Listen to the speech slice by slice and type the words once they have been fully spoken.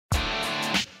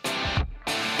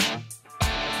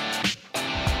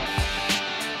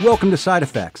Welcome to Side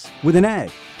Effects with an A.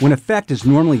 When effect is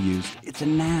normally used, it's a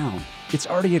noun. It's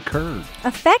already occurred.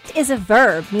 Effect is a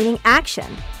verb meaning action.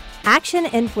 Action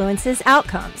influences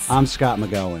outcomes. I'm Scott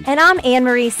McGowan. And I'm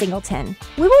Anne-Marie Singleton.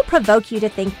 We will provoke you to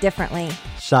think differently.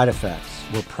 Side Effects,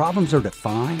 where problems are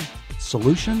defined,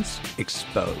 solutions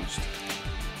exposed.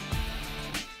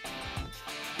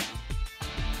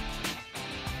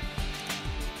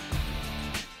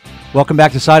 Welcome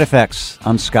back to Side Effects.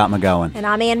 I'm Scott McGowan. And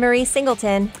I'm Anne-Marie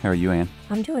Singleton. How are you, Ann?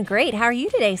 I'm doing great. How are you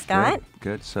today, Scott?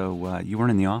 Good. So you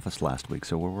weren't in the office last week,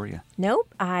 so where were you?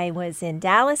 Nope. I was in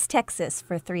Dallas, Texas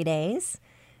for 3 days.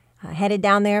 Headed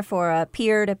down there for a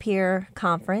peer-to-peer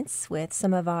conference with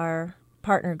some of our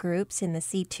partner groups in the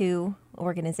C2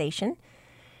 organization.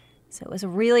 So it was a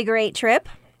really great trip.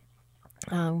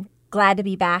 Glad to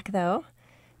be back, though.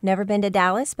 Never been to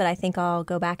Dallas, but I think I'll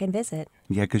go back and visit.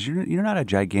 Yeah, because you're not a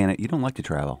gigantic, you don't like to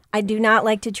travel. I do not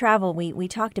like to travel. We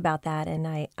talked about that, and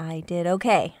I did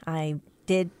okay. I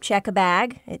did check a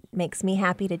bag. It makes me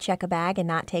happy to check a bag and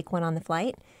not take one on the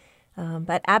flight.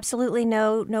 But absolutely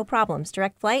no problems.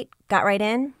 Direct flight, got right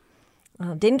in.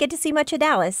 Didn't get to see much of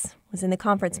Dallas. Was in the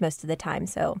conference most of the time,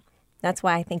 so that's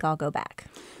why I think I'll go back.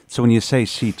 So when you say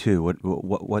C2,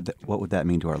 what would that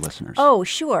mean to our listeners? Oh,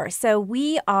 sure. So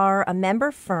we are a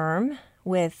member firm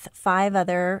with 5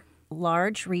 other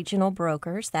large regional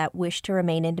brokers that wish to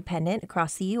remain independent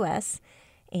across the U.S.,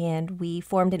 and we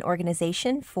formed an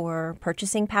organization for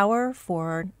purchasing power,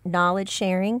 for knowledge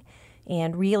sharing,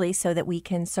 and really so that we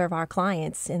can serve our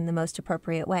clients in the most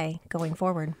appropriate way going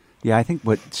forward. Yeah, I think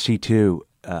what C2,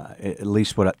 at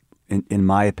least what in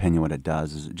my opinion, what it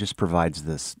does is it just provides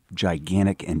this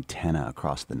gigantic antenna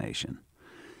across the nation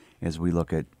as we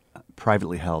look at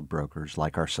privately held brokers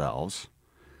like ourselves,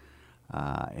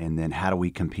 and then how do we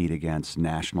compete against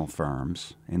national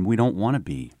firms? And we don't want to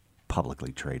be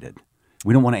publicly traded.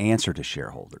 We don't want to answer to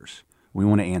shareholders. We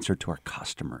want to answer to our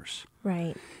customers.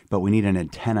 Right. But we need an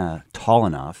antenna tall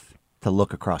enough to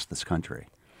look across this country.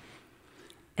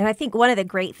 And I think one of the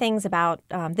great things about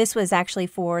this was actually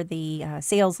for the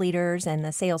sales leaders and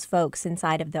the sales folks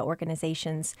inside of the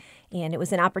organizations. And it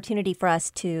was an opportunity for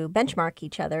us to benchmark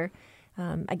each other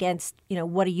against,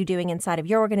 what are you doing inside of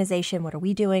your organization? What are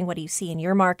we doing? What do you see in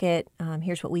your market?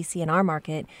 Here's what we see in our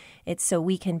market. It's so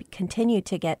we can continue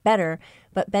to get better,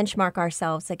 but benchmark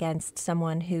ourselves against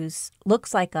someone who's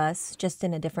looks like us, just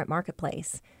in a different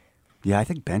marketplace. Yeah, I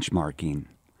think benchmarking,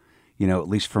 at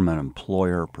least from an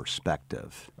employer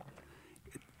perspective,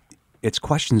 it's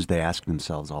questions they ask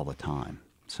themselves all the time.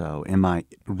 So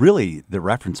the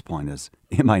reference point is,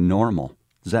 am I normal?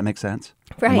 Does that make sense?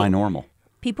 Right. Am I normal?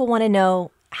 People want to know,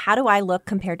 how do I look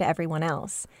compared to everyone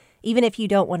else? Even if you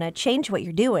don't want to change what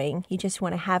you're doing, you just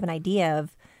want to have an idea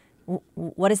of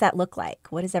what does that look like?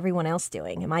 What is everyone else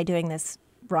doing? Am I doing this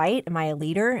right? Am I a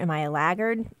leader? Am I a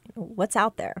laggard? What's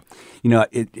out there?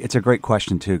 It's a great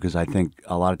question, too, because I think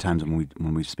a lot of times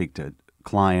when we speak to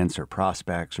clients or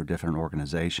prospects or different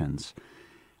organizations,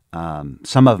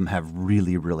 some of them have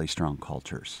really, really strong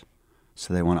cultures.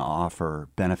 So they want to offer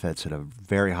benefits at a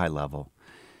very high level,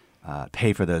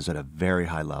 pay for those at a very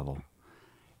high level.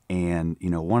 And,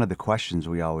 one of the questions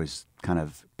we always kind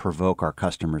of provoke our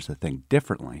customers to think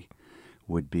differently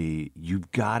would be,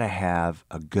 you've got to have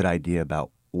a good idea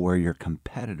about where your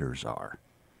competitors are.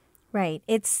 Right.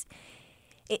 It's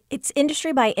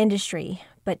industry by industry,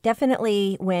 but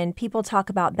definitely when people talk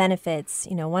about benefits,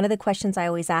 one of the questions I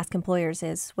always ask employers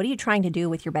is, what are you trying to do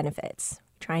with your benefits?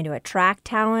 Trying to attract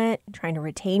talent, trying to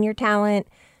retain your talent?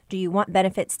 Do you want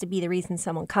benefits to be the reason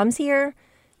someone comes here?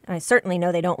 I certainly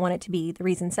know they don't want it to be the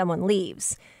reason someone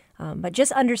leaves. But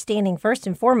just understanding first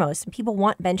and foremost, people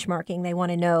want benchmarking. They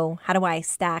want to know, how do I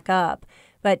stack up?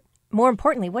 But more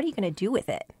importantly, what are you going to do with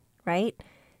it, right?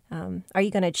 Are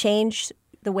you going to change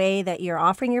the way that you're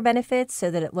offering your benefits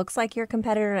so that it looks like your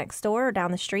competitor next door or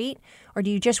down the street? Or do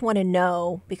you just want to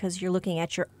know because you're looking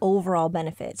at your overall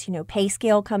benefits? Pay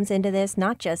scale comes into this,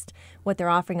 not just what they're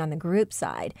offering on the group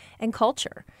side, and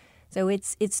culture. So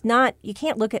it's not, you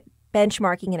can't look at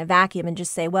benchmarking in a vacuum and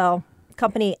just say, well,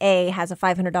 company A has a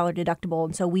 $500 deductible,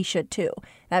 and so we should too.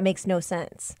 That makes no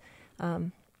sense.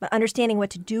 But understanding what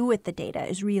to do with the data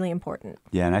is really important.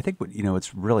 Yeah, and I think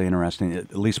it's really interesting.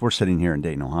 At least we're sitting here in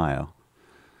Dayton, Ohio,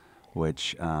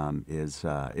 which is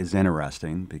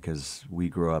interesting because we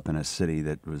grew up in a city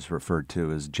that was referred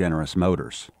to as Generous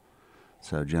Motors.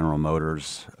 So General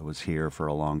Motors was here for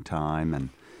a long time, and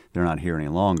they're not here any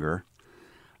longer,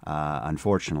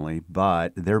 unfortunately.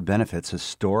 But their benefits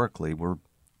historically were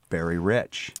very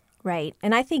rich. Right.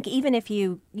 And I think even if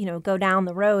go down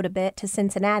the road a bit to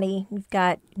Cincinnati, you've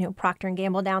got, Procter &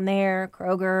 Gamble down there,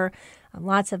 Kroger,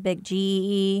 lots of big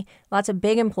GE, lots of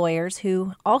big employers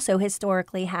who also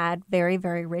historically had very,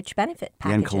 very rich benefit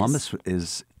packages. Yeah, and Columbus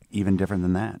is even different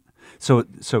than that. So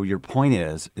your point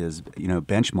is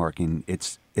benchmarking,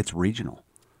 it's regional.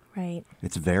 Right.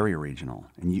 It's very regional.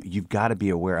 And you've got to be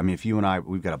aware. I mean, if you and I,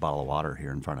 we've got a bottle of water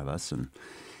here in front of us, and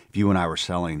if you and I were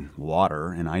selling water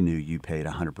and I knew you paid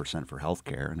 100% for health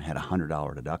care and had a $100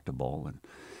 deductible and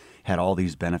had all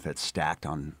these benefits stacked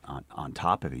on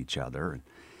top of each other, and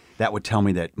that would tell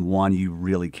me that, one, you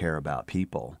really care about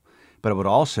people. But it would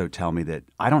also tell me that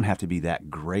I don't have to be that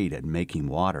great at making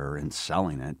water and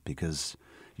selling it because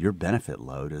your benefit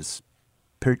load is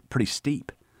pretty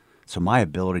steep. So my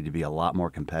ability to be a lot more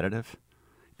competitive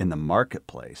in the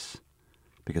marketplace,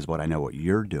 because I know what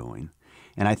you're doing.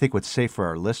 And I think what's safe for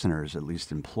our listeners, at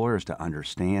least employers, to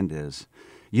understand is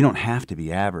you don't have to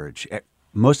be average.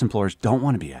 Most employers don't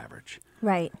want to be average.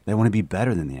 Right. They want to be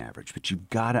better than the average. But you've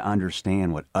got to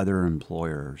understand what other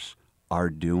employers are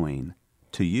doing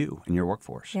to you and your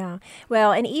workforce. Yeah.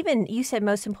 Well, and even you said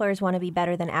most employers want to be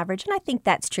better than average. And I think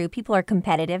that's true. People are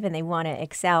competitive and they want to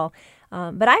excel.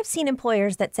 But I've seen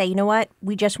employers that say, you know what,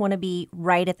 we just want to be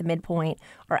right at the midpoint.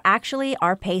 Or actually,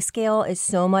 our pay scale is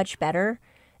so much better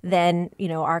than,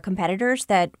 our competitors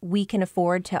that we can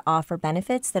afford to offer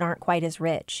benefits that aren't quite as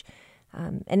rich.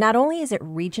 And not only is it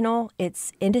regional,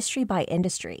 it's industry by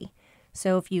industry.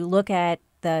 So if you look at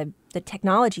the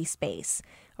technology space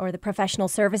or the professional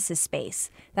services space,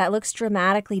 that looks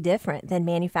dramatically different than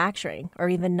manufacturing or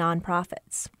even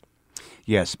nonprofits.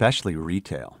 Yeah, especially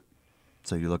retail.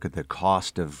 So you look at the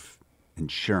cost of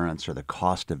insurance or the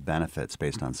cost of benefits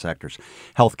based on sectors.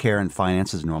 Healthcare and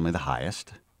finance is normally the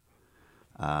highest.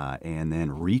 And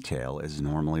then retail is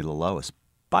normally the lowest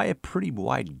by a pretty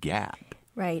wide gap.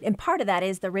 Right. And part of that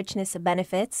is the richness of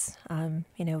benefits.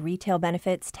 Retail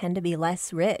benefits tend to be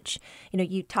less rich.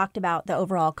 You talked about the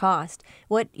overall cost.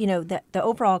 The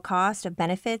overall cost of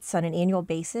benefits on an annual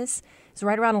basis is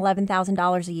right around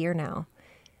 $11,000 a year now.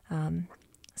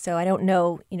 So I don't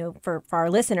know, for our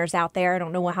listeners out there, I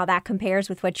don't know how that compares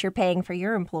with what you're paying for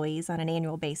your employees on an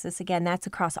annual basis. Again, that's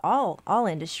across all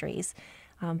industries.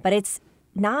 But it's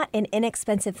not an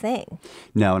inexpensive thing.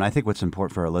 No, and I think what's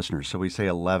important for our listeners, so we say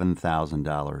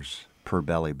 $11,000 per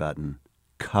belly button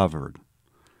covered.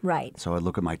 Right. So I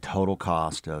look at my total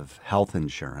cost of health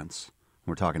insurance.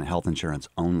 We're talking health insurance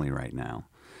only right now.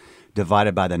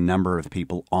 Divided by the number of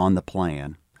people on the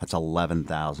plan, that's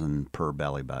 $11,000 per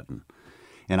belly button.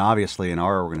 And obviously in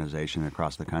our organization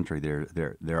across the country,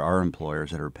 there are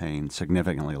employers that are paying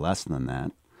significantly less than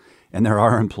that. And there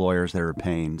are employers that are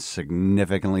paying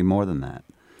significantly more than that.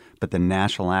 But the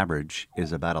national average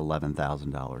is about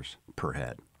 $11,000 per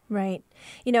head. Right.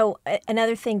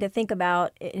 Another thing to think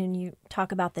about, and you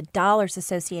talk about the dollars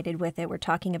associated with it, we're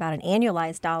talking about an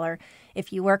annualized dollar.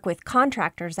 If you work with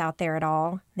contractors out there at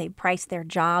all, they price their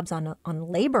jobs on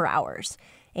labor hours.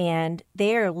 And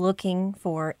they're looking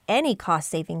for any cost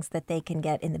savings that they can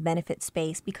get in the benefit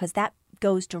space because that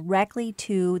goes directly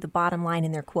to the bottom line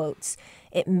in their quotes.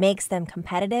 It makes them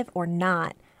competitive or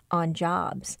not on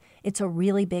jobs. It's a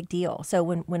really big deal. So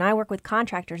when I work with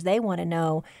contractors, they want to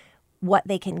know what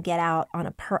they can get out on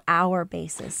a per hour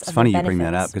basis. It's funny you bring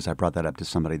that up because I brought that up to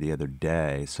somebody the other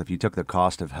day. So if you took the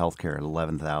cost of healthcare at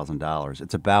 $11,000,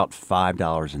 it's about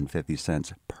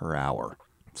 $5.50 per hour.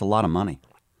 It's a lot of money.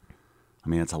 I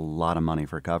mean, it's a lot of money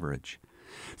for coverage.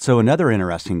 So another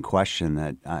interesting question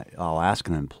that I'll ask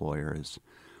an employer is,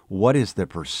 what is the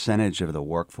percentage of the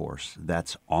workforce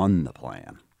that's on the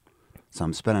plan? So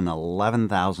I'm spending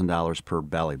 $11,000 per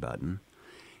belly button.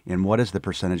 And what is the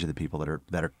percentage of the people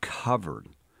that are covered?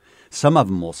 Some of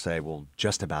them will say, well,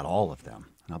 just about all of them.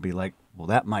 And I'll be like, well,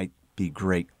 that might be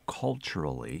great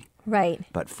culturally. Right.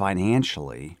 But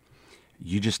financially,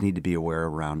 you just need to be aware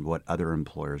around what other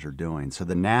employers are doing. So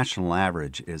the national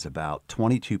average is about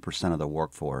 22% of the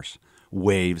workforce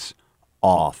waives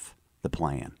off the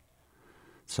plan.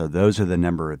 So those are the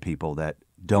number of people that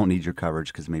don't need your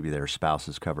coverage because maybe their spouse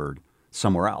is covered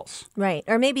somewhere else. Right.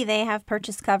 Or maybe they have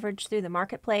purchased coverage through the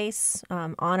marketplace,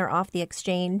 on or off the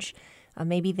exchange.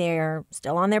 Maybe they're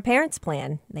still on their parents'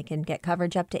 plan. They can get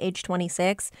coverage up to age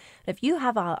 26. If you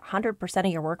have 100%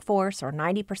 of your workforce or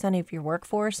 90% of your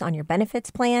workforce on your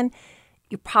benefits plan,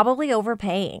 you're probably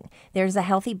overpaying. There's a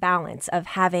healthy balance of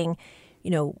having,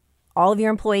 all of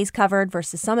your employees covered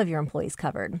versus some of your employees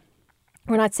covered.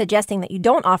 We're not suggesting that you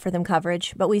don't offer them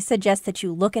coverage, but we suggest that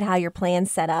you look at how your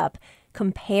plan's set up,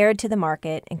 compared to the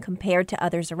market and compared to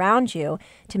others around you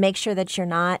to make sure that you're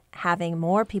not having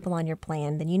more people on your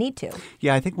plan than you need to.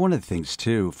 Yeah, I think one of the things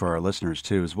too for our listeners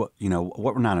too is what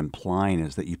we're not implying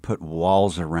is that you put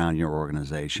walls around your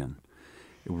organization.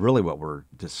 Really what we're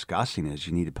discussing is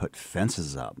you need to put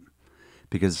fences up.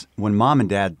 Because when mom and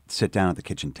dad sit down at the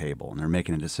kitchen table and they're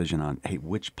making a decision on, hey,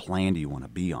 which plan do you want to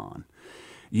be on?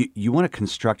 You want to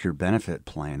construct your benefit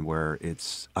plan where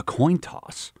it's a coin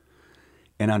toss.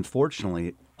 And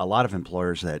unfortunately, a lot of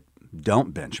employers that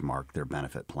don't benchmark their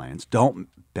benefit plans, don't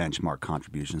benchmark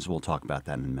contributions, we'll talk about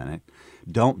that in a minute,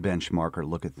 don't benchmark or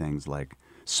look at things like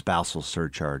spousal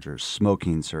surcharge or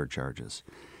smoking surcharges.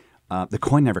 The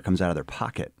coin never comes out of their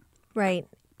pocket. Right.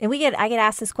 And I get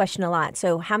asked this question a lot.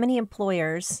 So how many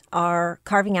employers are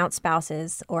carving out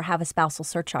spouses or have a spousal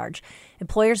surcharge?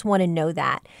 Employers want to know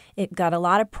that. It got a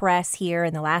lot of press here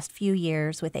in the last few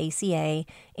years with ACA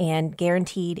and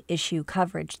guaranteed issue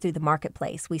coverage through the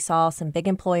marketplace. We saw some big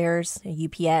employers,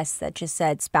 UPS, that just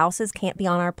said spouses can't be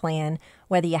on our plan.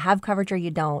 Whether you have coverage or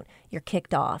you don't, you're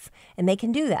kicked off. And they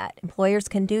can do that. Employers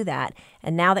can do that.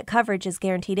 And now that coverage is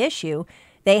guaranteed issue,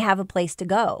 they have a place to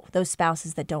go, those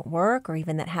spouses that don't work or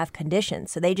even that have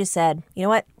conditions. So they just said, you know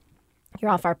what,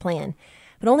 you're off our plan.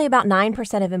 But only about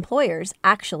 9% of employers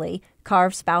actually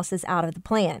carve spouses out of the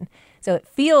plan. So it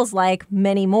feels like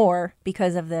many more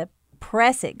because of the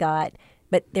press it got,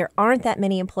 but there aren't that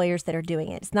many employers that are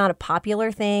doing it. It's not a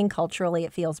popular thing. Culturally,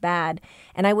 it feels bad.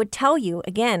 And I would tell you,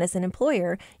 again, as an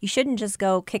employer, you shouldn't just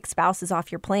go kick spouses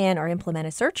off your plan or implement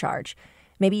a surcharge.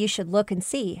 Maybe you should look and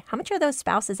see how much are those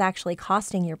spouses actually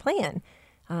costing your plan,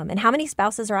 and how many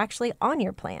spouses are actually on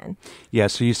your plan. Yeah,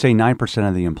 so you say 9%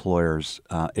 of the employers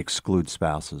exclude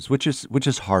spouses, which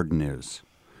is hard news.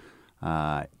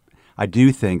 I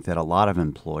do think that a lot of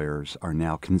employers are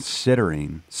now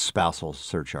considering spousal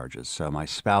surcharges. So my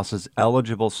spouse is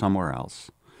eligible somewhere else,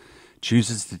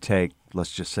 chooses to take,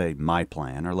 let's just say, my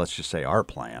plan, or let's just say our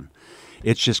plan.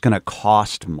 It's just going to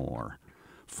cost more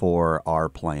for our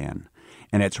plan.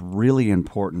 And it's really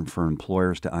important for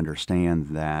employers to understand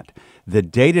that the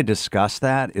day to discuss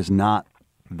that is not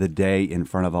the day in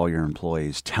front of all your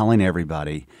employees telling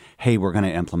everybody, hey, we're going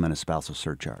to implement a spousal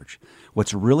surcharge.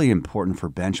 What's really important for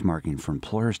benchmarking for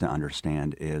employers to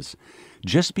understand is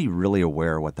just be really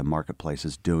aware of what the marketplace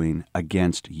is doing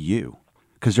against you.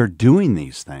 Because they're doing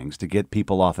these things to get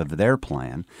people off of their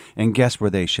plan. And guess where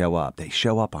they show up? They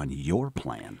show up on your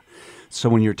plan. So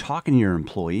when you're talking to your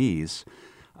employees,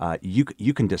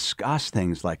 you can discuss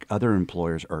things like other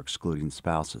employers are excluding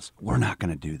spouses. We're not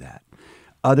going to do that.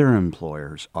 Other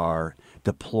employers are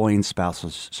deploying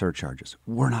spousal surcharges.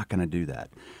 We're not going to do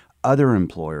that. Other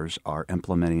employers are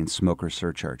implementing smoker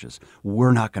surcharges.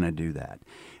 We're not going to do that.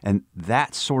 And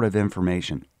that sort of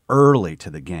information early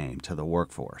to the game, to the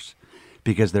workforce,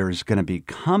 because there is going to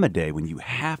come a day when you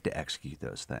have to execute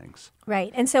those things.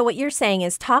 Right. And so what you're saying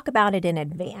is talk about it in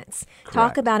advance. Correct.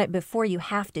 Talk about it before you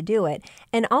have to do it.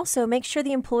 And also make sure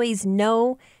the employees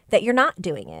know that you're not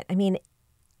doing it. I mean,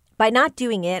 by not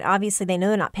doing it, obviously they know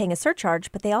they're not paying a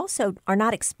surcharge, but they also are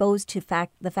not exposed to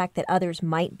the fact that others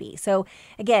might be. So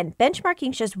again,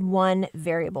 benchmarking is just one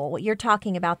variable. What you're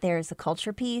talking about there is the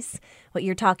culture piece. What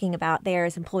you're talking about there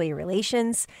is employee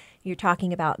relations. You're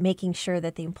talking about making sure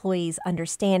that the employees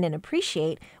understand and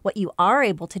appreciate what you are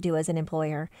able to do as an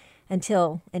employer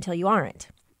until you aren't.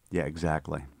 Yeah,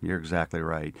 exactly. You're exactly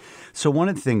right. So one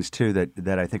of the things, too,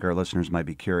 that I think our listeners might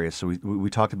be curious, so we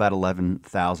talked about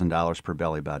 $11,000 per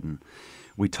belly button.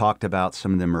 We talked about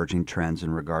some of the emerging trends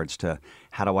in regards to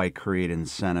how do I create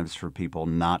incentives for people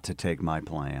not to take my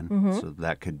plan. Mm-hmm. So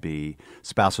that could be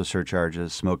spousal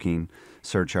surcharges, smoking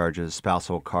surcharges,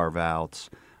 spousal carve-outs,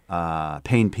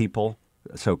 paying people,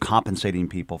 so compensating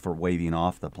people for waiving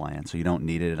off the plan. So you don't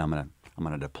need it, and I'm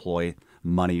going to deploy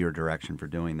money your direction for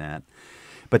doing that.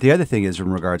 But the other thing is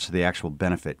in regards to the actual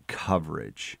benefit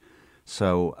coverage.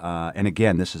 So, and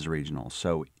again, this is regional.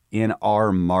 So in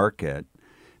our market,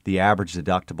 the average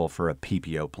deductible for a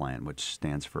PPO plan, which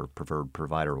stands for Preferred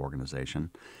Provider Organization,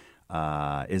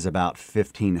 is about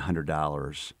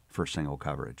 $1,500 for single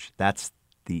coverage. That's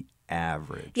the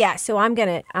average. Yeah, so I'm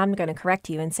gonna correct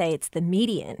you and say it's the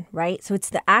median, right? So it's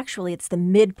the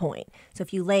midpoint. So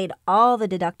if you laid all the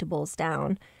deductibles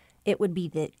down, it would be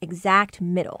the exact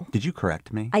middle. Did you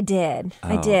correct me? I did. Oh,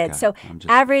 I did. Okay. So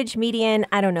average, median,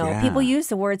 I don't know. Yeah. People use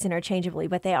the words interchangeably,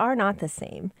 but they are not the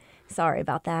same. Sorry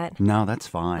about that. No, that's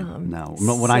fine.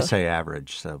 When I say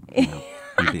average, so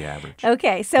you'd be average.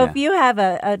 Okay, so if you have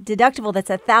a deductible that's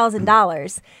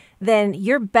 $1,000, then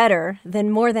you're better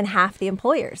than more than half the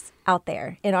employers out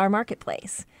there in our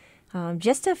marketplace.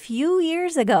 Just a few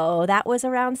years ago, that was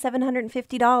around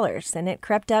 $750, and it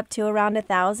crept up to around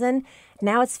 $1,000.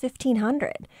 Now it's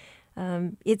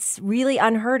 $1,500. It's really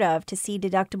unheard of to see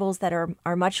deductibles that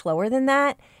are much lower than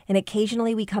that, and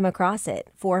occasionally we come across it.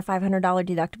 $400 or $500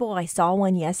 deductible. I saw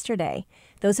one yesterday.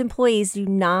 Those employees do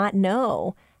not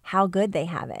know how good they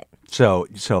have it. So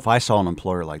if I saw an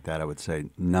employer like that, I would say,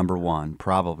 number one,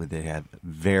 probably they have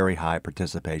very high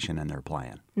participation in their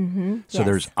plan. Mm-hmm. So Yes.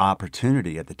 there's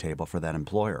opportunity at the table for that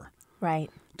employer Right.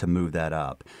 to move that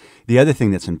up. The other thing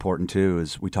that's important too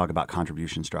is we talk about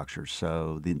contribution structures.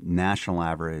 So the national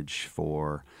average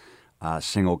for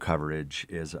single coverage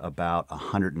is about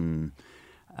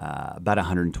about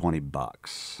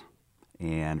 $120,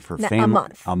 and for Now, a family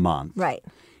month. Right.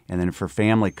 and then for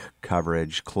family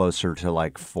coverage closer to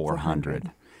like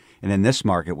 400. And in this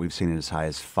market, we've seen it as high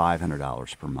as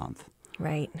 $500 per month.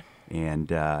 Right.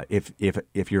 And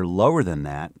if you're lower than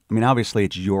that, I mean, obviously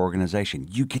it's your organization.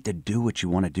 You get to do what you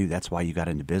want to do. That's why you got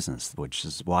into business, which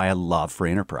is why I love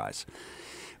free enterprise.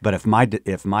 But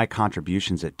if my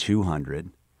contribution's at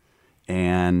 200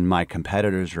 and my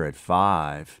competitors are at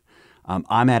 5,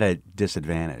 I'm at a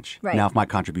disadvantage. Right. Now, if my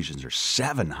contributions are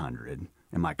 700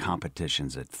 and my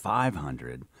competition's at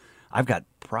 500, I've got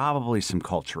probably some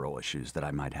cultural issues that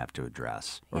I might have to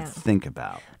address or Yeah. think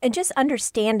about. And just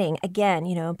understanding, again,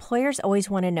 employers always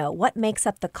want to know what makes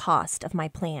up the cost of my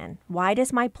plan. Why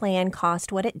does my plan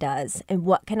cost what it does? And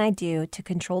what can I do to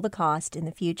control the cost in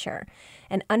the future?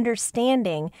 And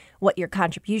understanding what your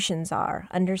contributions are,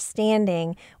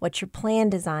 understanding what your plan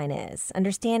design is,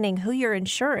 understanding who you're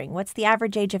insuring, what's the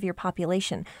average age of your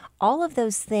population. All of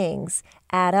those things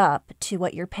add up to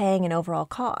what you're paying in overall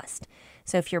cost.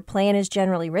 So if your plan is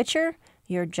generally richer,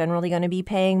 you're generally going to be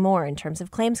paying more in terms of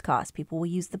claims costs. People will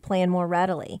use the plan more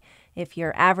readily. If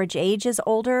your average age is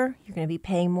older, you're going to be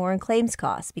paying more in claims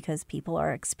costs because people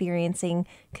are experiencing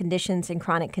conditions and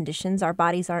chronic conditions. Our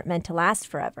bodies aren't meant to last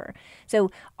forever. So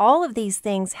all of these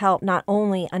things help not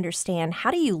only understand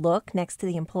how do you look next to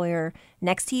the employer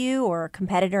next to you or a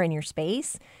competitor in your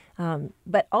space,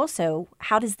 but also,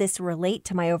 how does this relate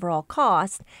to my overall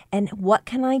cost, and what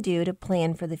can I do to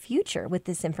plan for the future with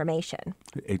this information?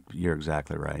 You're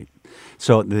exactly right.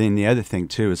 So then the other thing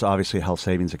too is obviously health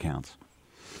savings accounts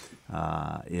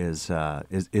is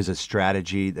a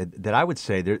strategy that I would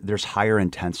say there's higher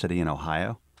intensity in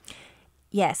Ohio.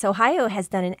 Yes, Ohio has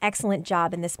done an excellent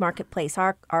job in this marketplace.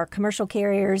 Our commercial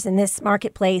carriers in this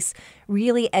marketplace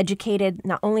really educated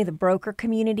not only the broker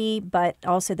community, but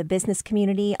also the business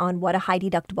community on what a high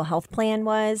deductible health plan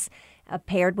was,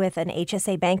 paired with an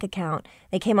HSA bank account.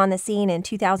 They came on the scene in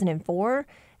 2004.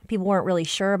 People weren't really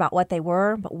sure about what they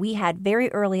were, but we had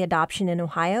very early adoption in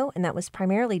Ohio, and that was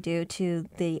primarily due to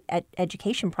the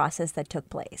education process that took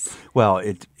place. Well,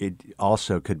 it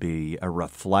also could be a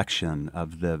reflection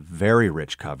of the very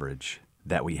rich coverage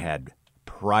that we had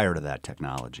prior to that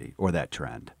technology or that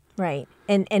trend. Right.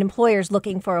 And employers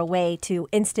looking for a way to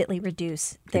instantly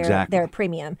reduce their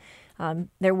premium.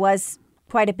 There was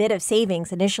quite a bit of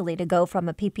savings initially to go from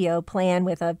a PPO plan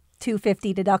with a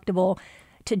 $250 deductible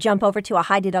to jump over to a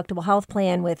high deductible health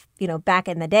plan with, back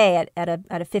in the day at a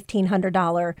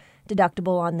 $1,500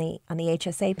 deductible on the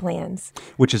HSA plans.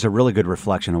 Which is a really good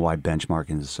reflection of why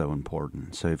benchmarking is so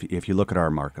important. So if you look at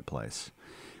our marketplace,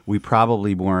 we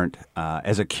probably weren't,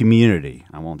 as a community,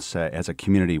 I won't say, as a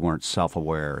community weren't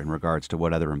self-aware in regards to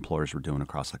what other employers were doing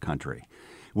across the country.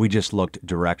 We just looked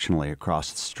directionally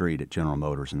across the street at General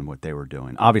Motors and what they were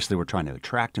doing. Obviously, we're trying to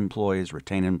attract employees,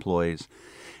 retain employees,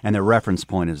 and the reference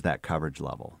point is that coverage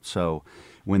level. So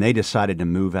when they decided to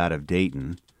move out of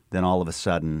Dayton, then all of a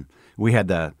sudden we had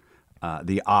the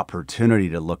opportunity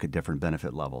to look at different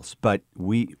benefit levels. But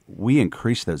we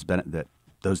increased those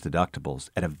deductibles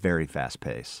at a very fast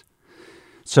pace.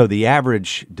 So the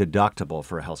average deductible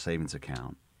for a health savings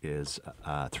account is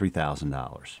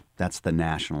 $3,000. That's the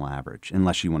national average,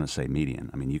 unless you want to say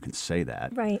median. I mean, you can say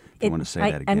that. Right. If you want to say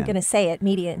that again. I'm going to say it,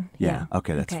 median. Yeah.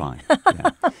 Okay, that's fine. Yeah.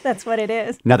 That's what it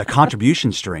is. Now, the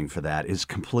contribution string for that is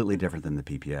completely different than the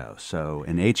PPO. So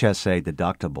an HSA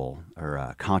deductible or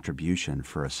a contribution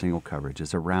for a single coverage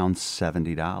is around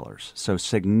 $70, so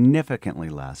significantly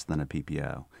less than a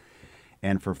PPO.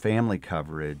 And for family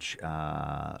coverage,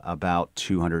 about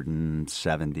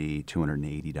 $270,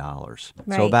 $280.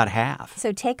 Right. So about half.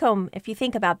 So take home, if you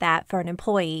think about that for an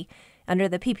employee, under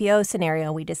the PPO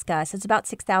scenario we discussed, it's about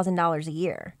 $6,000 a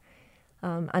year.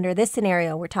 Under this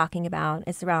scenario we're talking about,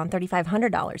 it's around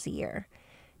 $3,500 a year.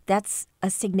 That's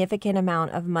a significant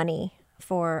amount of money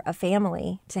for a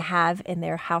family to have in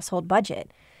their household budget.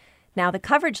 Now, the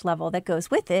coverage level that goes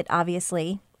with it,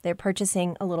 obviously, they're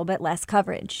purchasing a little bit less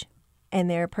coverage. and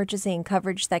they're purchasing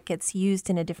coverage that gets used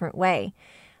in a different way.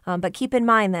 But keep in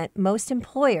mind that most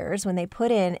employers, when they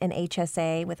put in an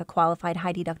HSA with a qualified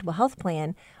high deductible health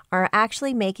plan, are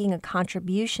actually making a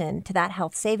contribution to that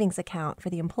health savings account for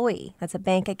the employee. That's a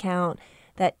bank account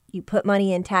that you put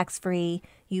money in tax-free,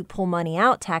 you pull money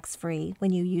out tax-free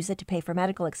when you use it to pay for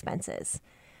medical expenses.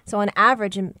 So on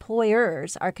average,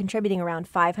 employers are contributing around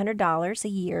 $500 a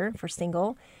year for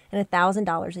single and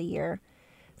 $1,000 a year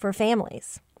for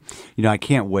families. You know, I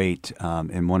can't wait.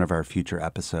 In one of our future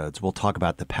episodes, we'll talk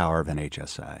about the power of an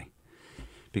HSA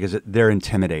because they're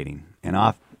intimidating, and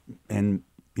often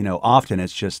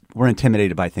it's just we're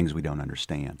intimidated by things we don't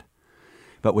understand.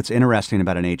 But what's interesting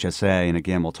about an HSA, and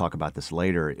again, we'll talk about this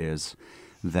later, is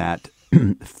that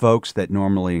folks that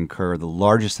normally incur the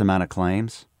largest amount of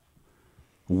claims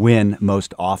win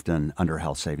most often under a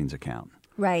health savings account.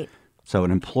 Right. So an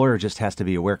employer just has to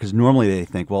be aware because normally they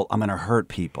think, well, I'm going to hurt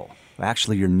people.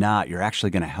 Actually, you're not. You're actually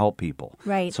going to help people.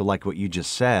 Right. So like what you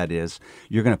just said is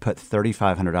you're going to put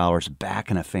 $3,500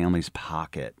 back in a family's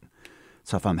pocket.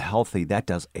 So if I'm healthy, that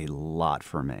does a lot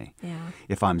for me. Yeah.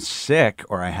 If I'm sick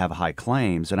or I have high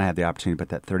claims, then I have the opportunity to put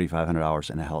that $3,500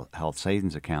 in a health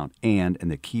savings account. And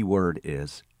the key word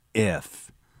is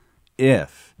if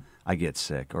I get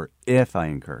sick or if I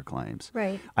incur claims,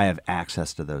 right, I have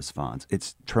access to those funds.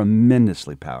 It's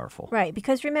tremendously powerful. Right,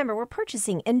 because remember, we're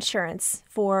purchasing insurance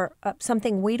for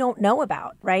something we don't know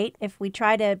about, right? If we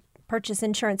try to purchase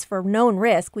insurance for known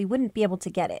risk, we wouldn't be able to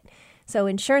get it. So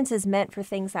insurance is meant for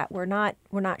things that we're not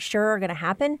sure are going to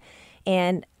happen.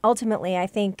 And ultimately, I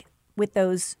think with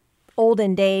those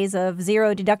olden days of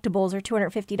zero deductibles or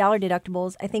 $250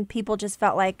 deductibles, I think people just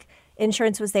felt like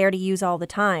insurance was there to use all the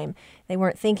time. They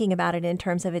weren't thinking about it in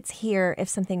terms of it's here if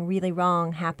something really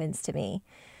wrong happens to me.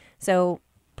 So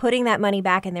putting that money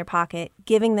back in their pocket,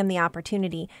 giving them the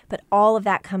opportunity, but all of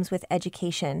that comes with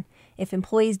education. If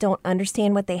employees don't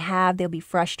understand what they have, they'll be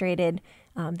frustrated.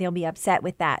 They'll be upset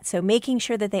with that. So making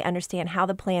sure that they understand how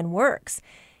the plan works,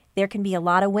 there can be a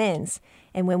lot of wins.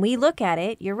 And when we look at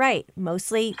it, you're right,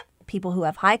 mostly people who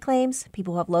have high claims,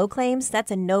 people who have low claims, that's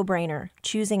a no-brainer.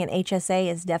 Choosing an HSA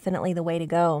is definitely the way to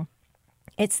go.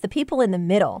 It's the people in the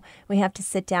middle. We have to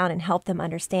sit down and help them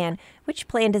understand which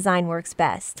plan design works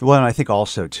best. Well, and I think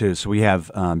also, too, so we have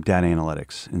data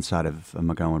analytics inside of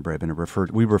McGowan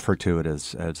Braben. We refer to it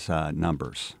as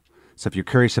numbers. So if you're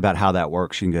curious about how that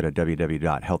works, you can go to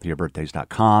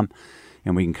www.healthierbirthdays.com,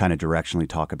 and we can kind of directionally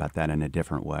talk about that in a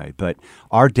different way. But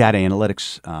our data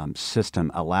analytics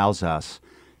system allows us.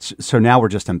 So now we're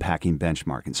just unpacking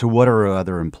benchmarking. So what are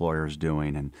other employers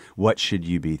doing and what should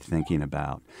you be thinking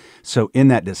about? So in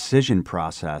that decision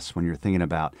process, when you're thinking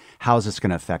about how is this going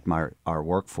to affect our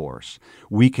workforce,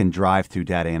 we can drive through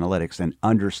data analytics and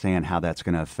understand how that's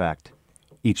going to affect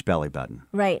each belly button.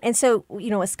 Right. And so,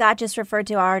 Scott just referred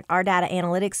to our data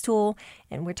analytics tool,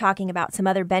 and we're talking about some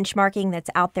other benchmarking that's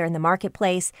out there in the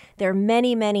marketplace. There are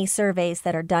many, many surveys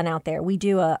that are done out there. We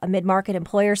do a mid-market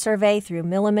employer survey through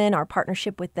Milliman, our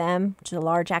partnership with them, which is a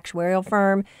large actuarial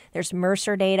firm. There's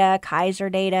Mercer data,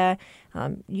 Kaiser data.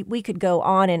 We could go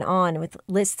on and on with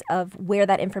lists of where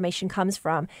that information comes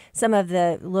from. Some of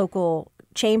the local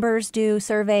chambers do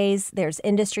surveys. There's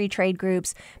industry trade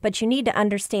groups. But you need to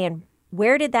understand,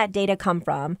 where did that data come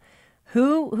from?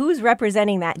 Who's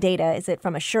representing that data? Is it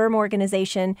from a SHRM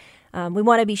organization? We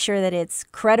want to be sure that it's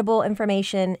credible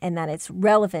information and that it's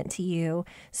relevant to you.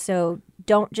 So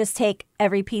don't just take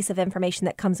every piece of information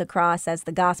that comes across as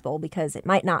the gospel, because it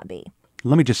might not be.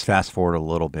 Let me just fast forward a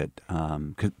little bit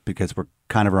because we're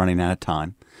kind of running out of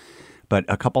time. But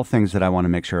a couple of things that I want to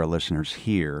make sure our listeners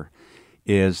hear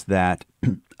is that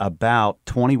about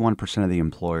 21% of the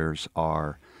employers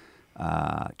are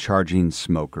charging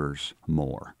smokers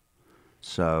more.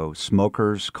 So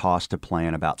smokers cost a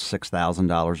plan about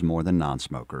 $6,000 more than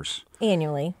non-smokers.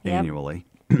 Annually. Yep. Annually.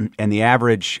 And the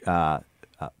average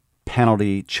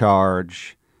penalty,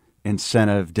 charge,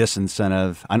 incentive,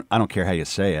 disincentive, I don't care how you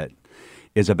say it,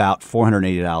 is about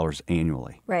 $480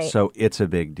 annually. Right. So it's a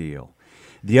big deal.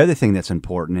 The other thing that's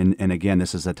important, and again,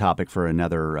 this is a topic for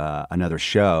another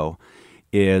show,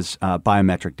 is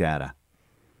biometric data.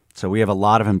 So we have a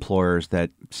lot of employers that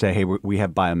say, hey, we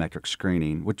have biometric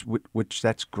screening, which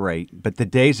that's great. But the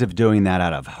days of doing that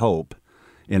out of hope,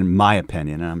 in my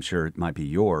opinion, and I'm sure it might be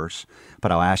yours, but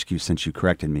I'll ask you since you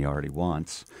corrected me already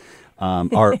once,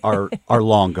 are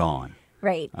long gone.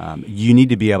 Right. You need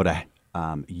to be able to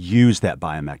use that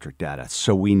biometric data.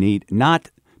 So we need not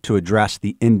to address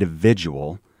the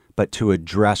individual, but to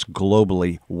address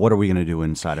globally, what are we going to do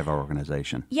inside of our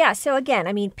organization? Yeah. So again,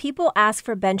 I mean, people ask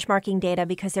for benchmarking data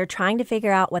because they're trying to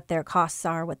figure out what their costs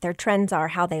are, what their trends are,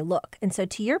 how they look. And so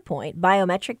to your point,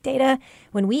 biometric data,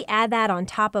 when we add that on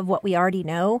top of what we already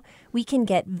know, we can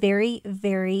get very,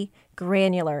 very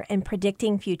granular in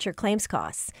predicting future claims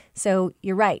costs. So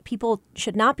you're right. People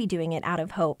should not be doing it out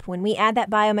of hope. When we add that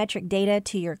biometric data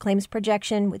to your claims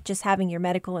projection with just having your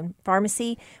medical and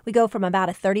pharmacy, we go from about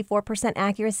a 34%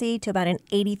 accuracy to about an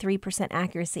 83%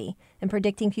 accuracy in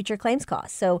predicting future claims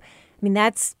costs. So, I mean,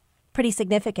 that's pretty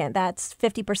significant. That's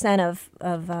 50% of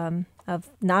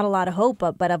not a lot of hope,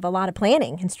 but of a lot of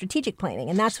planning and strategic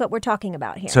planning. And that's what we're talking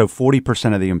about here. So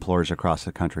 40% of the employers across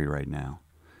the country right now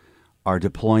are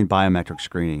deploying biometric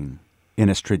screening in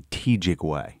a strategic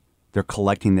way. They're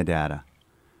collecting the data.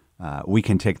 We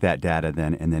can take that data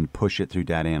then and then push it through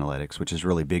data analytics, which is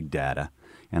really big data.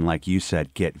 And like you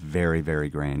said, get very, very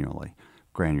granular.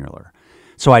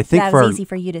 So I think that was easy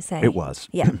for you to say. It was.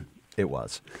 Yeah. It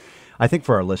was. I think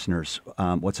for our listeners,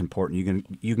 what's important,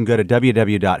 you can go to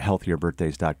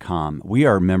www.healthierbirthdays.com. We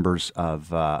are members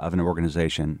of an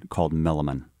organization called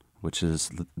Milliman, which is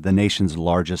the nation's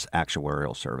largest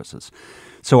actuarial services.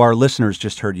 So our listeners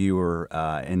just heard you were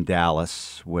in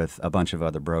Dallas with a bunch of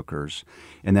other brokers,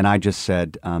 and then I just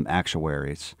said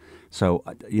actuaries. So,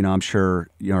 I'm sure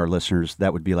our listeners,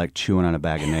 that would be like chewing on a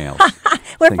bag of nails.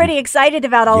 We're pretty excited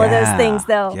about all of those things,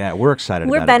 though. Yeah, we're excited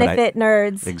about it. We're benefit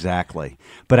nerds. Exactly.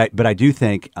 But I do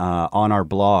think on our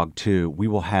blog, too, we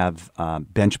will have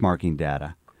benchmarking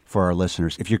data for our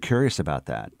listeners if you're curious about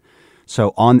that.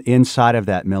 So inside of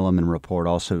that Milliman report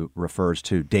also refers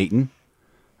to Dayton,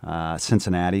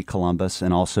 Cincinnati, Columbus,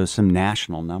 and also some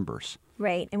national numbers.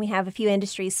 Right, and we have a few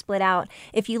industries split out.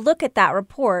 If you look at that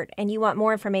report and you want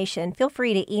more information, feel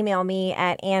free to email me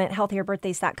at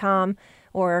ann@healthierbirthdays.com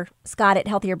or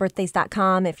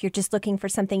scott@healthierbirthdays.com. If you're just looking for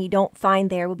something you don't find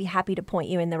there, we'll be happy to point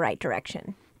you in the right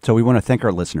direction. So we want to thank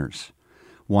our listeners.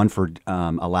 One, for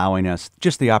allowing us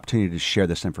just the opportunity to share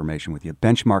this information with you.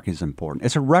 Benchmarking is important.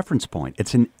 It's a reference point.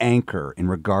 It's an anchor in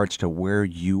regards to where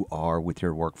you are with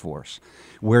your workforce,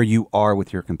 where you are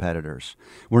with your competitors.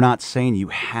 We're not saying you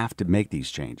have to make these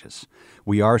changes.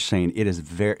 We are saying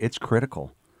it's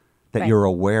critical that you're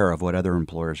aware of what other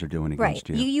employers are doing against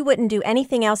you. You wouldn't do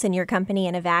anything else in your company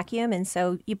in a vacuum, and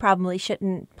so you probably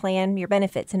shouldn't plan your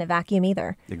benefits in a vacuum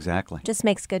either. Exactly. Just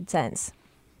makes good sense.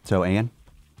 So, Ann,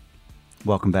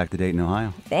 welcome back to Dayton,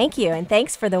 Ohio. Thank you, and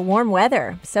thanks for the warm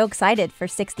weather. So excited for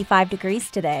 65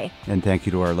 degrees today. And thank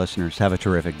you to our listeners. Have a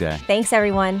terrific day. Thanks,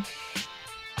 everyone.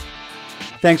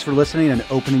 Thanks for listening and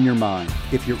opening your mind.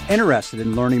 If you're interested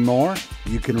in learning more,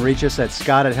 you can reach us at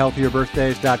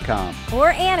scott@healthierbirthdays.com. Or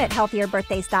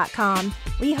Ann@healthierbirthdays.com.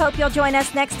 We hope you'll join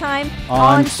us next time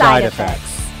on Side Effects.